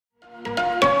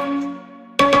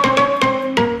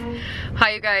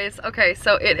guys. Okay,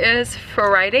 so it is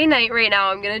Friday night right now.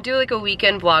 I'm gonna do like a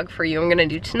weekend vlog for you. I'm gonna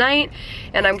do tonight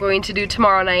and I'm going to do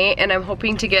tomorrow night, and I'm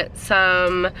hoping to get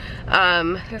some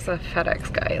there's a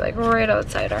FedEx guy like right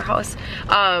outside our house.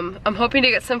 I'm hoping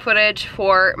to get some footage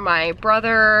for my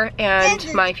brother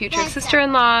and my future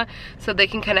sister-in-law so they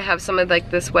can kind of have some of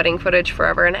like this wedding footage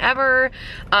forever and ever.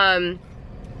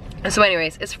 So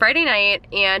anyways, it's Friday night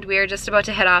and we are just about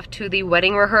to head off to the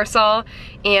wedding rehearsal,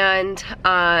 and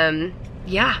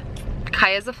yeah,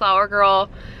 Kaya's a flower girl,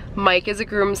 Mike is a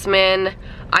groomsman.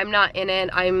 I'm not in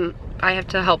it. I have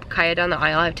to help Kaya down the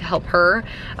aisle. I have to help her,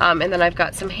 and then I've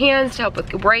got some hands to help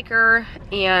with Riker,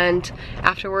 and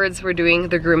afterwards we're doing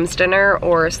the groom's dinner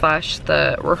or slash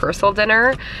the rehearsal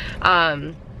dinner,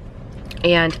 and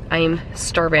I'm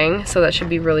starving, so that should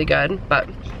be really good. But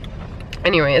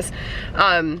anyways,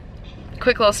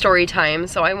 quick little story time.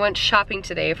 So I went shopping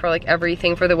today for like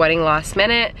everything for the wedding last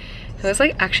minute. It was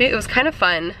like, actually it was kind of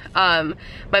fun.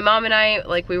 My mom and I,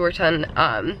 like, we worked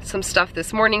on some stuff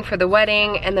this morning for the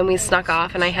wedding, and then we snuck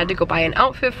off and I had to go buy an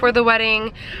outfit for the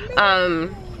wedding.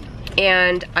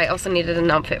 And I also needed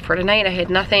an outfit for tonight. I had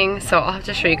nothing, so I'll have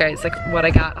to show you guys like what I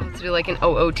got. I'll have to do like an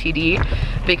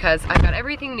OOTD because I got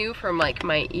everything new, from like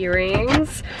my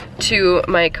earrings to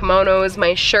my kimonos,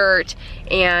 my shirt,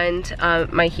 and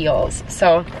my heels.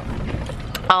 So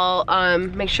I'll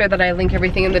make sure that I link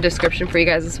everything in the description for you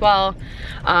guys as well.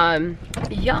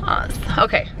 Yes.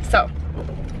 Okay, so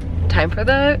time for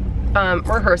the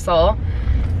rehearsal,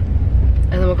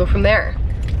 and then we'll go from there.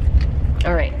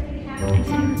 All right. Is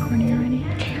it recording already?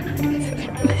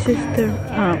 This is the,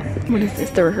 what is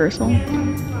this, the rehearsal?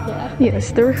 Yeah.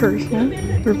 Yes, the rehearsal.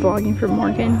 We're vlogging for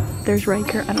Morgan. There's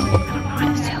Riker. I don't know how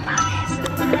to zoom on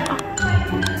this.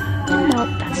 Nope,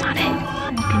 that's not it.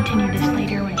 We'll continue this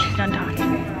later when she's done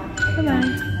talking. Bye-bye.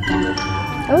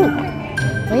 Oh,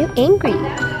 why are you angry?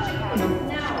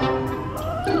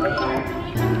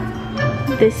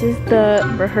 This is the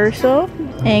rehearsal,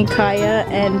 and Kaya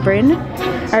and Bryn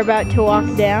are about to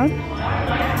walk down.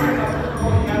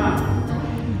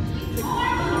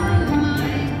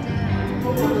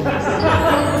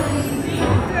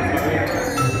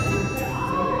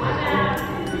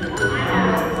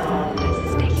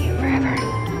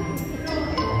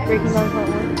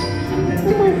 Oh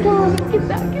my god, get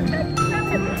back, get back,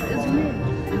 get back.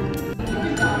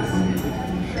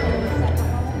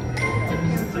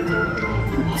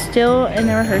 Still in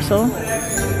the rehearsal.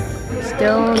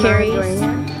 Still Carrie's.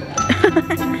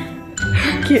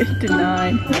 Get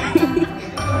denied.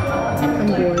 I'm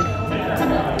bored.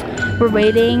 We're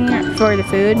waiting for the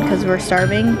food because we're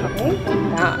starving. Oh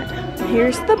god.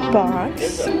 Here's the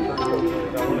box.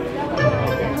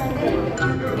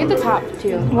 Get the top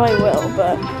too. Well, I will,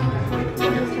 but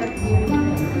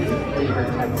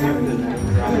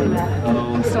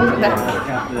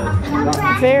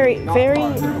very,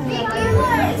 very,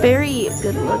 very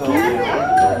good looking.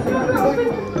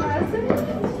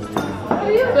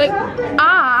 Like,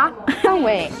 oh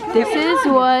wait. This is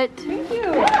what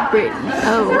Brittany.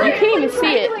 Oh, you can't even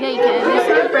see it. Yeah, you can. This is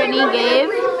what Brittany gave.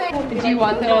 Do you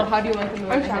want them? How do you want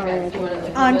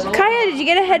them? Kaya, did you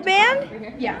get a headband?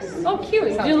 Yes. Oh,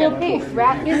 cute. Do a little poof.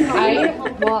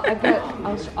 I've got.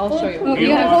 I'll show you. You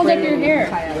gotta hold up your hair.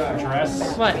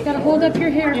 What? You gotta hold up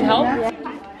your hair. You help?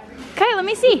 Kaya, let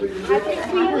me see.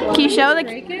 Can you show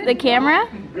the camera?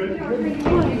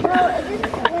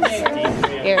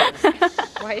 Here.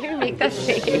 Why do you make that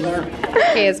face?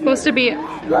 Okay, it's supposed to be.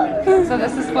 So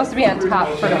this is supposed to be on top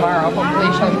for tomorrow.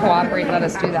 Hopefully she'll cooperate and let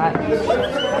us do that.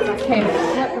 Okay.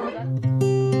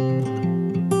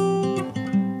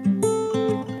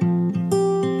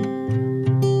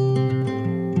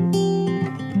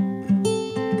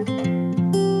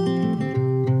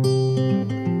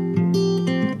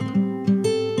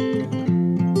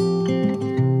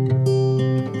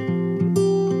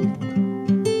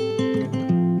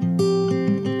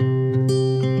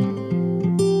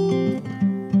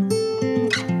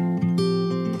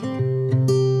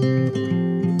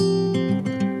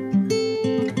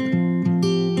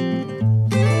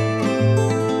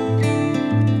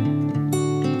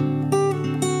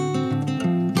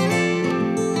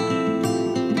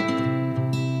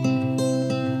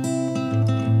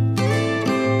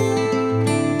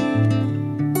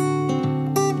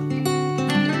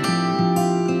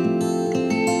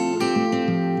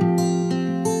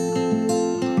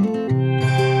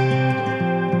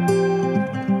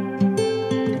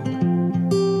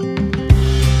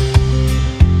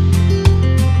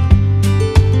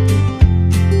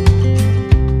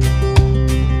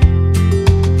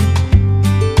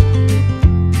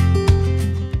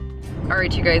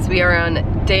 guys, we are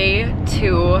on day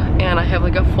 2 and I have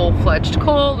like a full-fledged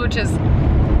cold, which is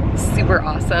super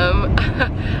awesome.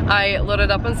 I loaded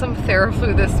up on some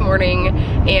Theraflu this morning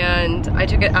and I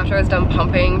took it after I was done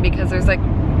pumping because there's like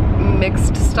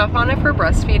mixed stuff on it for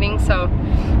breastfeeding, so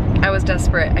I was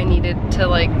desperate. I needed to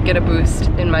like get a boost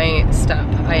in my step.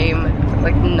 I'm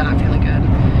like not feeling good.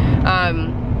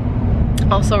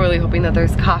 Also really hoping that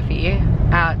there's coffee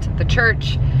at the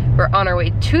church. We're on our way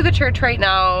to the church right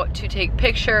now to take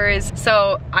pictures.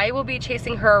 So I will be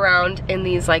chasing her around in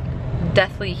these like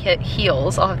deathly hit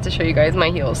heels. I'll have to show you guys my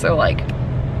heels. So like,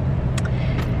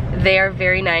 they are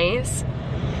very nice,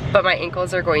 but my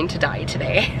ankles are going to die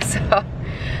today. So,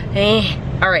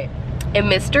 all right. And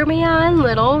Mr. Man,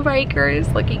 little RYKER'S,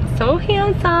 looking so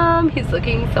handsome. He's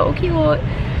looking so cute.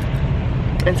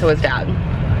 And so is Dad.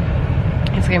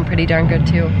 He's looking pretty darn good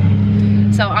too.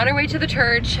 So on our way to the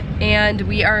church, and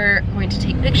we are going to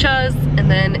take pictures,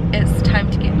 and then it's time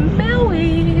to get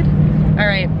married. All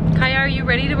right, Kaya, are you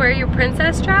ready to wear your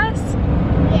princess dress?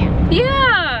 Yeah.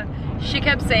 Yeah. She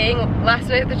kept saying last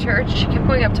night at the church, she kept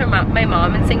going up to my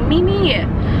mom and saying, Mimi,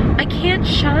 I can't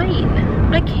shine.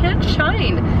 I can't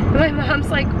shine. And my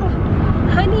mom's like, oh,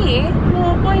 honey,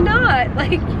 well, why not?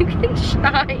 Like, you can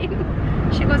shine.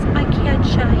 She goes, I can't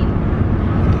shine.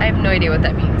 I have no idea what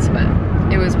that means, but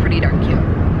it was pretty darn cute.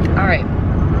 All right,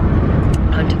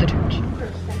 on to the church.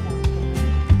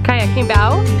 Kaya, can you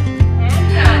bow?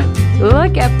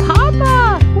 Look at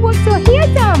Papa, who looks so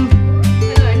handsome.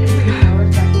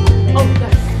 Oh,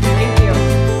 good. Thank you.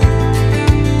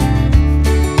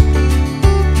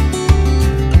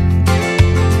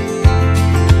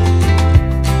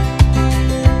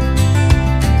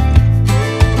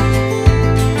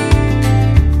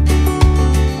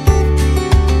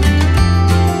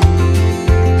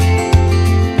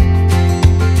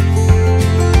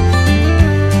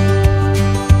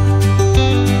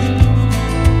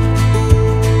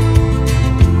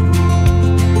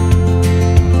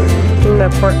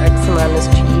 That poor eczema on his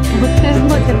cheek. Look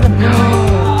at them.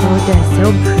 Oh, that's so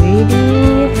pretty.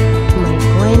 Oh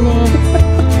my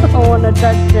goodness. I want to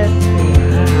touch it.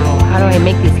 Wow, how do I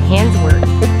make these hands work?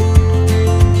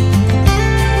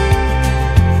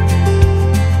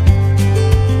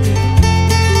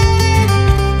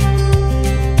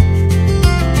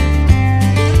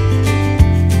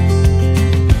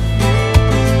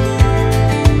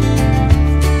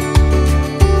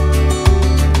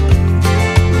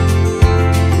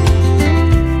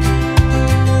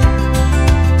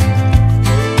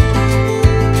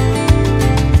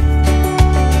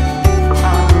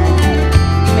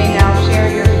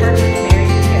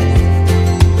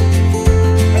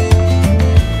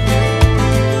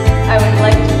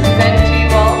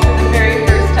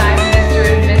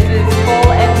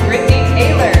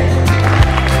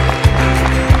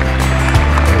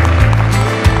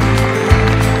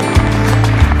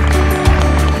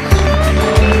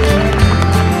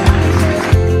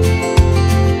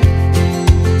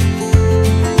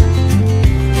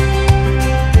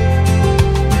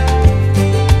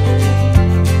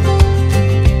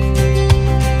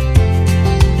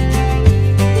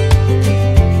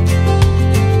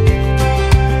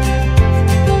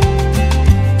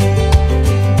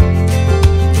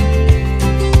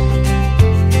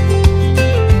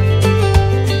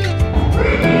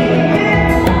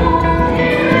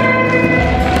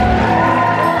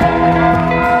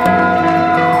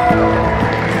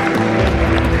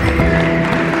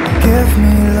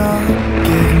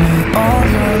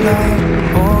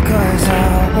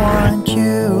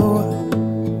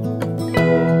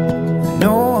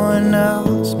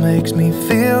 Makes me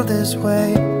feel this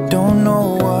way, don't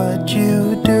know what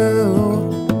you do.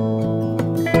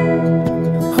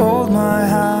 Hold my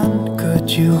hand, could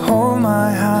you hold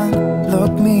my hand?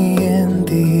 Look me in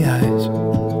the eyes.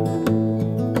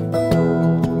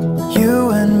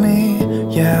 You and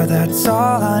me, yeah, that's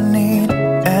all I need,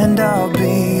 and I'll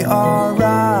be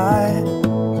alright.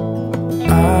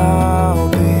 I'll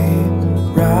be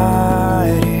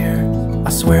right here, I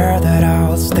swear that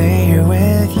I'll stay here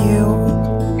with you.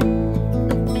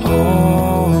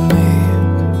 Hold me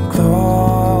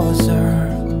closer,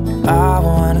 I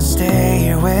wanna stay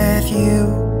here with you.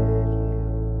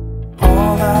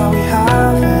 All that we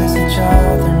have is each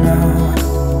other now.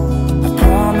 I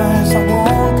promise I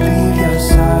won't leave your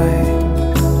side.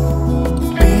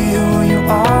 Be who you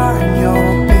are and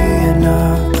you'll be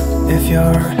enough. If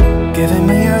you're giving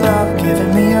me your love,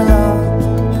 giving me your love.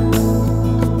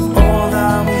 All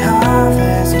that we have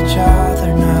is each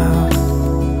other now.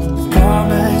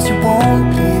 Promise you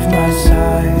won't leave my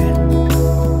side.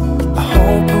 I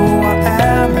hope who I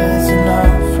am is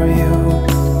enough for you.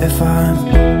 If I'm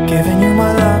giving you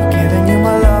my love,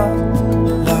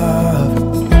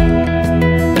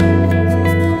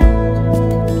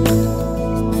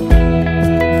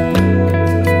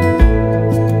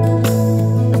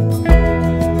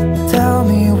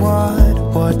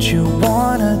 you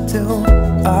wanna do,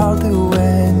 I'll do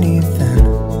anything.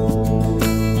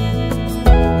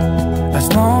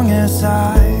 As long as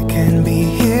I can be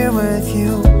here with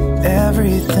you,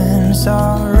 everything's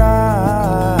alright.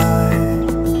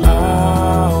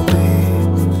 I'll be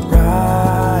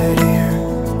right here.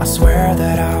 I swear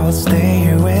that I'll stay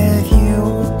here with you.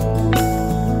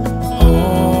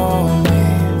 Hold me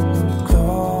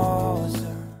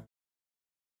closer.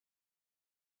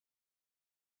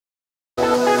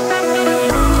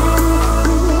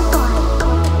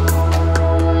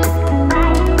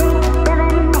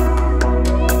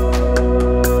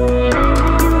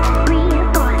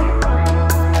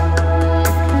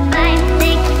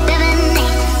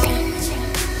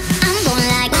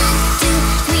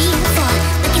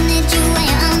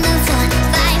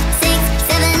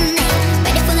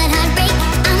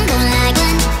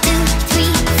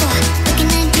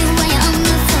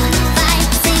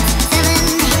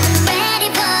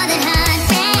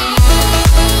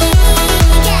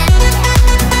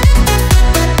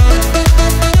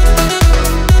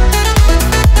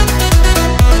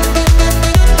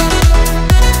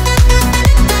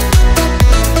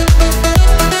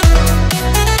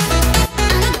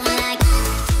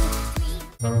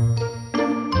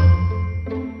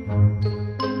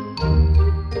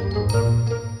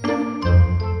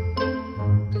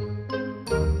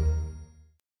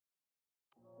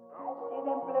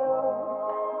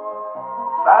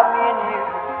 About me and you,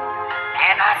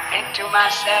 and I think to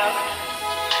myself,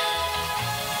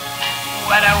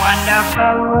 what a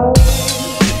wonderful world.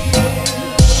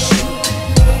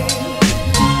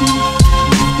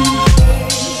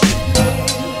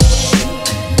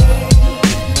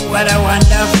 What a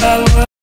wonderful world.